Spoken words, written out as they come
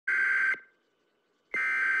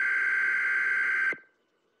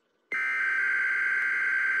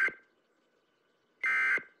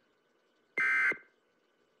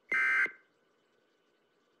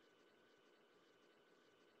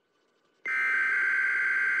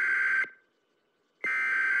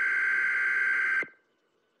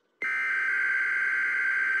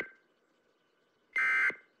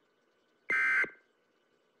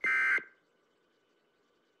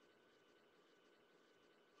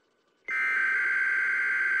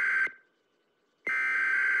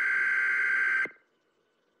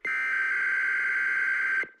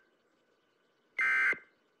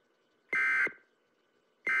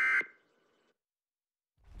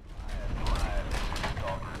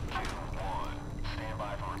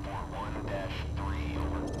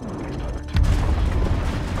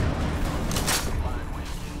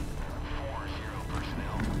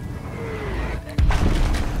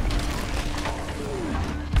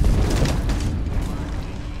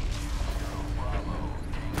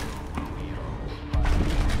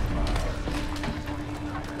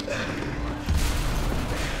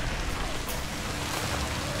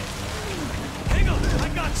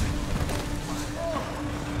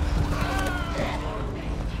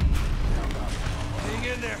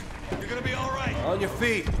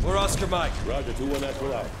feet. We're Oscar Mike. Roger, 2-1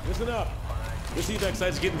 actual out. Listen up. This evac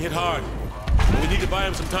site's getting hit hard. We need to buy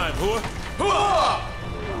him some time. Hooah? Hooah!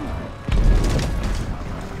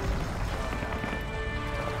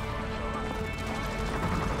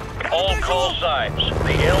 All call signs.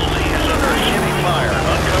 The LZ is under heavy fire.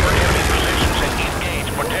 Uncover enemy positions and engage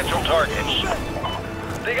potential targets.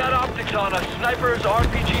 They got optics on us. Snipers,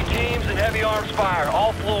 RPG teams, and heavy arms fire.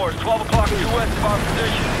 All floors. 12 o'clock due west of our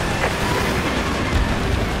position.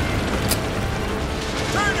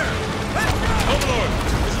 Turner! Let's go! Overlord,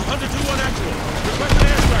 this is Hunter 2-1 actual. Request an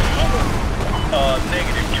airstrike. Over.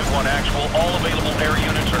 Negative 2-1 actual. All available air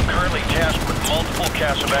units are currently tasked with multiple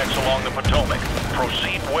casevacs along the Potomac.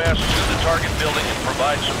 Proceed west to the target building and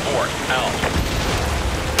provide support. Out.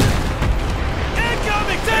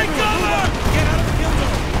 Incoming! Take cover! Get out of the kill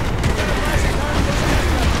zone! We got a flashing target.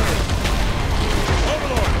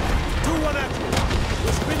 Overlord, 2-1 actual.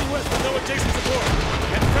 We're spinning west with no adjacent support.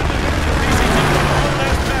 And friendly units from BCT on all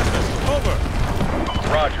last masters. Over.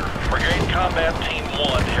 Roger. Brigade Combat Team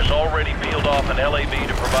 1 has already peeled off an LAV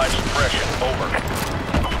to provide suppression. Over.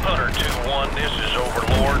 Hunter 2-1, this is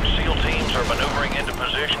Overlord. SEAL teams are maneuvering into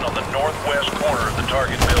position on the northwest corner of the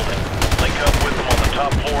target building. Link up with them on the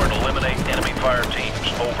top floor and eliminate enemy fire teams.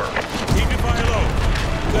 Over. Keep your fire low.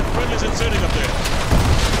 We've got friendlies inserting up there.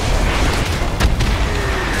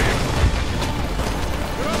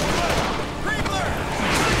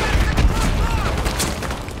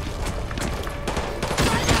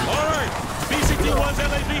 All right, BCT-1's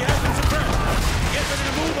LAV has been suppressed. Get ready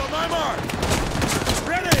to move on my mark.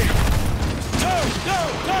 Ready! Go! Go!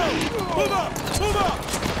 Go! Move up! Move up!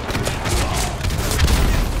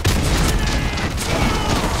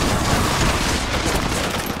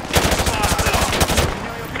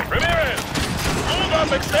 Ramirez! Move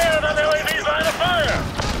up and stand on LAV's line of fire!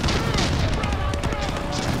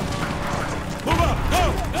 Move up! Go!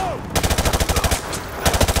 Go!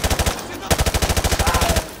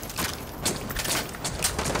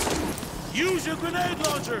 Use your grenade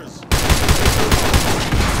launchers!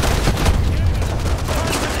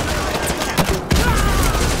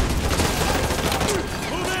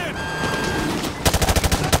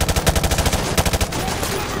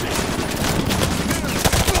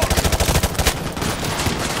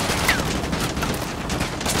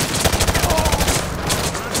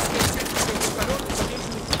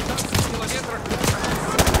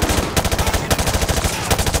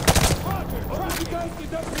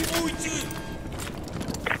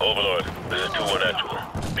 Overlord, this is 2-1 actual.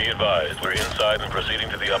 Be advised, we're inside and proceeding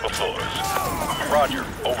to the upper floors. Roger.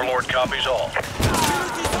 Overlord copies all.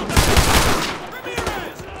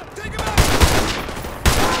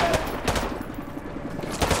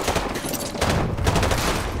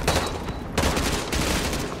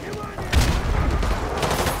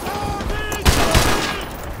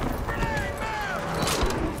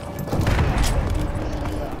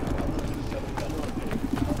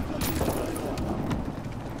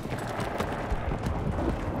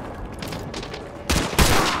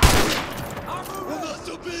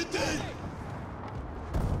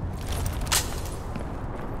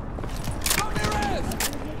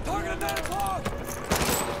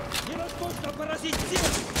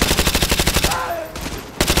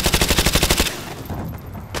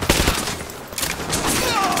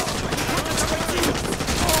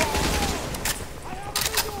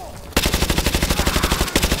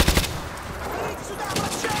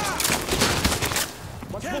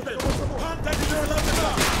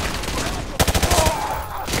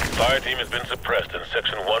 Fire team has been suppressed in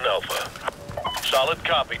Section 1 Alpha. Solid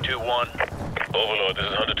copy, 2-1. Overlord, this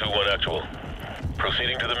is Hunter 2-1 actual.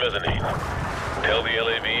 Proceeding to the mezzanine. Tell the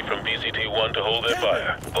LAV from BCT-1 to hold their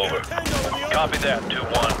fire. Over. Copy that,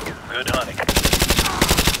 2-1. Good hunting.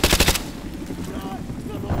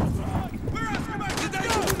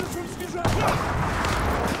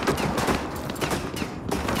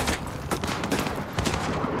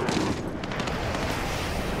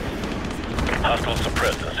 Hostile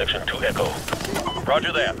suppressed in Section 2 Echo.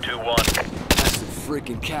 Roger that, 2-1. That's the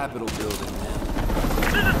freaking Capitol building, man.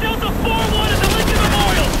 This is Delta 4-1 at the Lincoln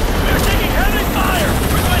Memorial. We're taking heavy fire.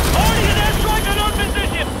 We're going party and airstrike on our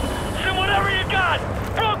position. Send whatever you got.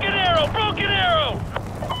 Broken arrow, broken arrow.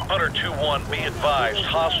 Hunter 2-1, be advised.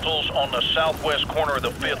 Hostiles on the southwest corner of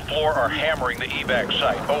the 5th floor are hammering the evac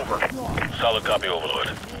site. Over. Solid copy,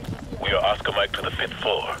 Overlord. We are Oscar Mike to the 5th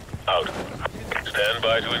floor. Out. Stand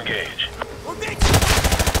by to engage.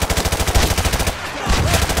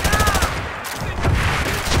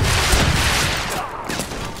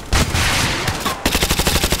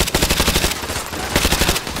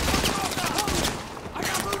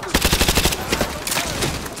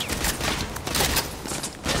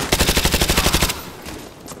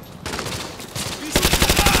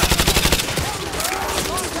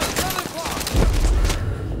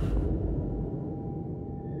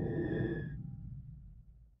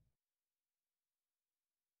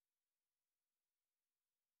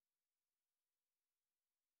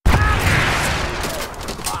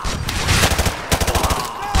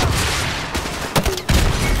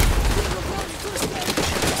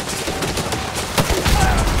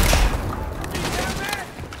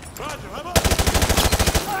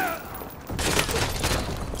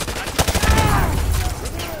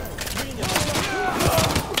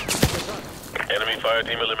 Fire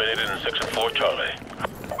team eliminated in Section 4 Charlie.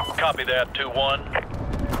 Copy that, 2-1.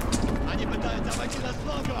 Они пытаются обойти нас с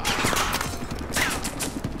фланга!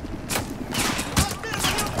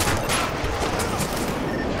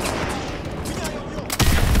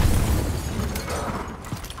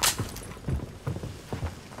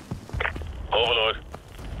 Overlord,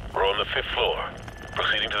 we're on the 5th floor,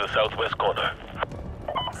 proceeding to the southwest corner.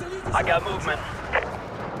 I got movement.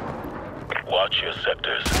 Watch your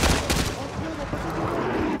sectors.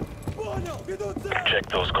 Check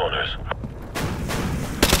those corners.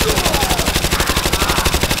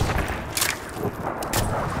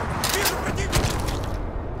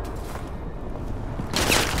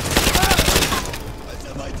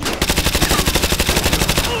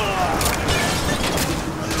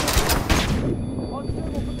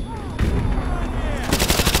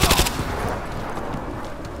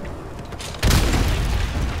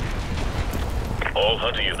 All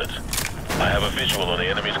hunter units, I have a visual on the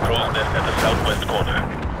enemy's crow's nest at the southwest corner.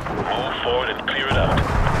 Move forward and clear it out.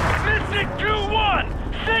 Mystic 2-1!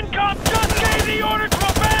 CENTCOM just gave the order to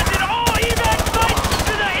abandon all evac sites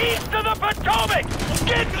to the east of the Potomac!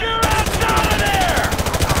 Get your ass out of there!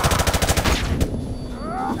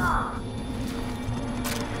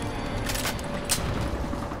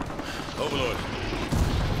 Overlord,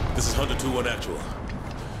 this is Hunter 2-1 actual.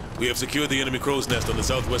 We have secured the enemy crow's nest on the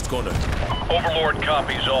southwest corner. Overlord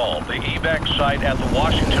copies all. The evac site at the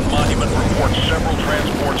Washington Monument reports several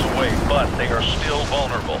transports away, but they are still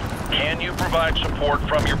vulnerable. Can you provide support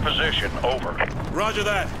from your position? Over. Roger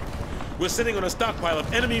that. We're sitting on a stockpile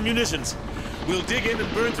of enemy munitions. We'll dig in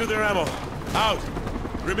and burn through their ammo. Out.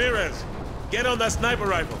 Ramirez, get on that sniper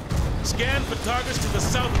rifle. Scan for targets to the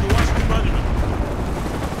south of the Washington Monument.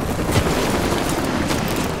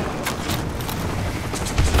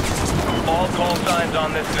 All call signs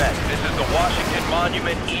on this net. This is the Washington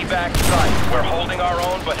Monument evac site. We're holding our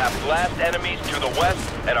own but have blast enemies to the west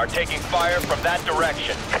and are taking fire from that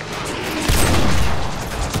direction.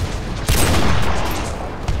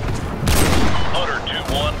 Hunter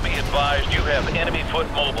 2-1, be advised you have enemy foot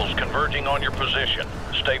mobiles converging on your position.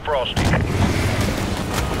 Stay frosty.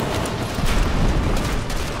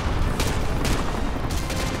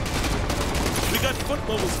 We got foot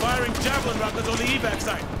mobiles firing javelin rockets on the evac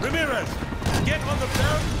site. Ramirez, get on the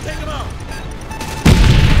barrel and take them out.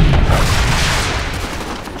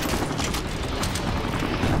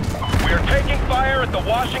 We're taking fire at the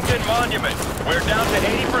Washington Monument. We're down to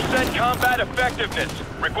 80% combat effectiveness.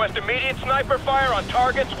 Request immediate sniper fire on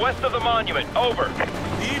targets west of the monument. Over.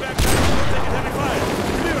 The evac site is taking heavy fire.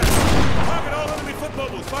 Ramirez, target all enemy foot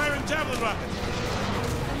mobiles firing javelin rockets.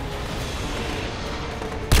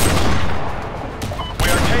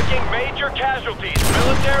 Taking major casualties,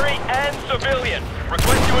 military and civilian.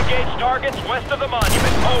 Request to engage targets west of the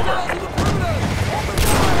monument. Over.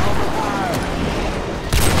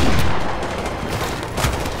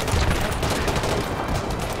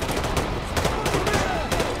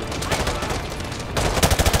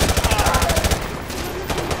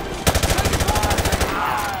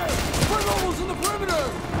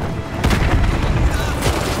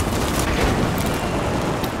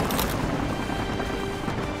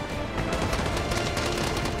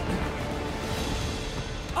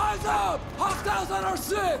 Eyes up! Hostiles on our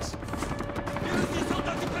 6!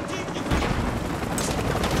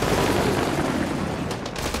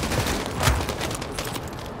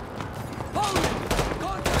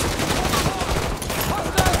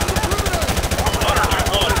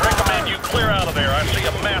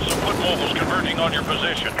 On your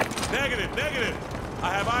position. Negative.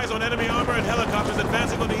 I have eyes on enemy armor and helicopters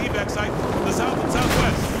advancing on the evac site from the south and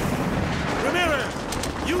southwest.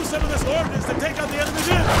 Ramirez, use some of this ordnance to take out the enemy's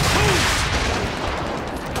in. Move!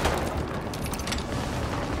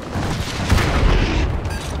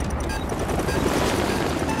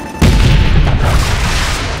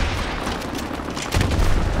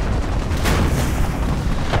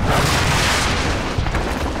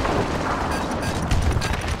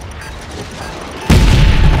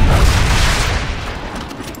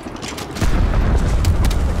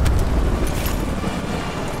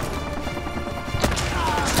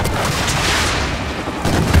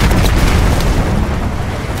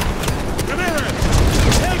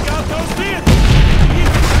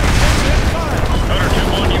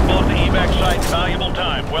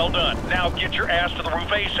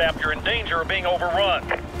 ASAP, you're in danger of being overrun.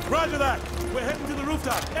 Roger that. We're heading to the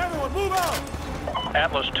rooftop. Everyone, move out!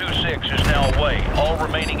 Atlas 2-6 is now away. All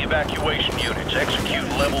remaining evacuation units execute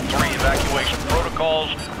Level 3 evacuation protocols,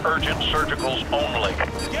 urgent surgicals only.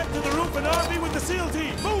 Get to the roof and RV with the SEAL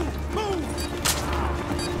team. Move! Move!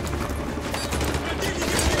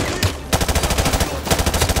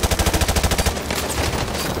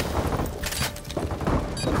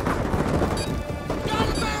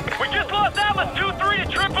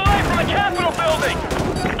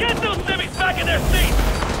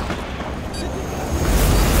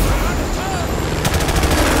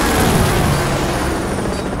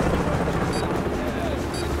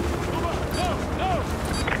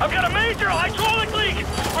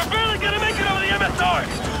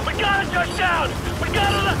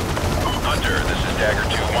 Dagger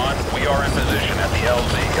 2-1, we are in position at the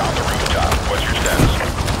LZ on the rooftop. What's your status?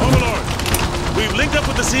 Overlord, we've linked up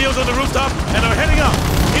with the CEOs on the rooftop and are heading out.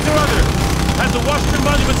 Interrogator, has the Washington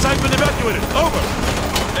Monument site been evacuated? Over.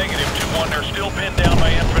 Negative 2-1, they're still pinned down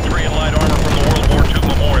by infantry and light armor from the World War II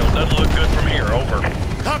Memorial. Doesn't look good from here. Over.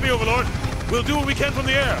 Copy, Overlord. We'll do what we can from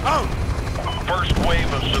the air. Out. First wave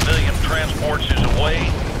of civilian transports is away.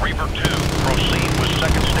 Reaper 2, proceed with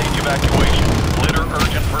second stage evacuation. Litter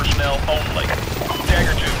urgent personnel only.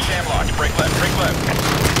 Dagger 2, Sam launch. Break left, break left.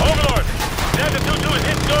 Overlord, Dagger 2-2 is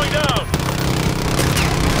hit going down.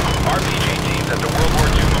 RPG teams at the World War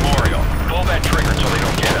II Memorial. Pull that trigger so they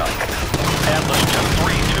don't get up. Atlas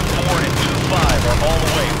 2-3, 2-4, and 2-5 are all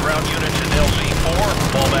away. Ground units in LZ-4,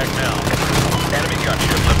 fall back now. Enemy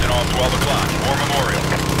gunship lifting off 12 o'clock. War Memorial.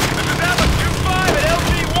 This is Atlas 2-5 at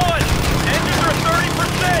LZ-1. Engines are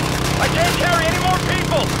 30%. I can't carry any more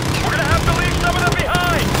people. We're gonna have to leave some of them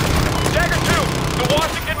behind. Dagger 2, the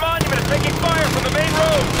Washington Monument is taking fire from the main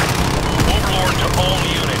road. Overlord to all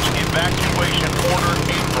units. Evacuation order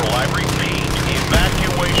April. I repeat,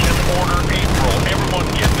 evacuation order April. Everyone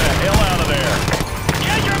get the hell out of there.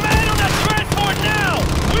 Get your man on that transport now.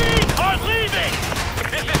 We are leaving.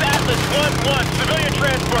 This is Atlas 1-1. Civilian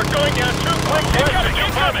transport going down 2 quick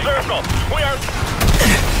incoming circle. We are...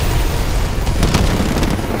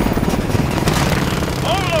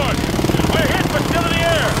 Overlord, we're hit but still in the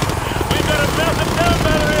air. We've got a massive down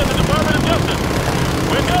battery in the Department of Justice.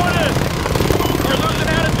 We're going in. We're losing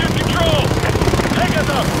attitude control. Take us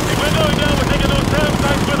up. If we're going down, we're taking those damn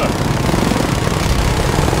sites with us.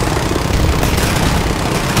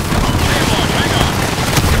 Hang on.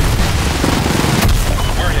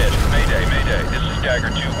 We're hit. Mayday, mayday. This is Dagger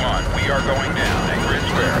 2-1. We are going down at Grid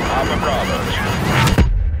Square. Papa Bravo.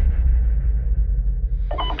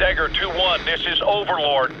 Dagger 2-1, this is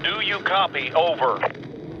Overlord. Do you copy? Over.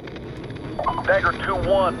 Dagger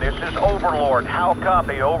 2-1, this is Overlord. How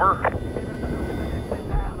copy? Over.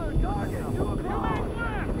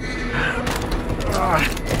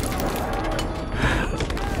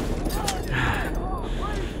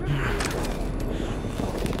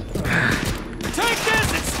 Take this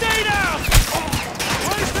and stay down.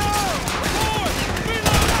 Place down. Report.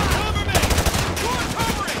 Reload. Cover me. You're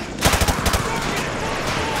covering.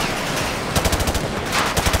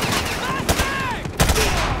 Last mag.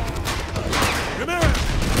 Ramirez,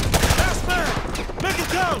 last man. Make it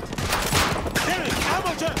count. Damn it,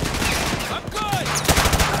 ammo check. I'm good.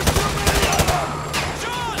 There's too many of them.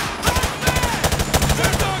 Sean, last mag.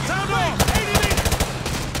 They're doing sound off. 80 meters.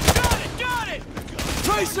 Got it.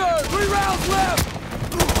 Tracer, 3 rounds left.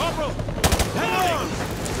 Corporal, hang on.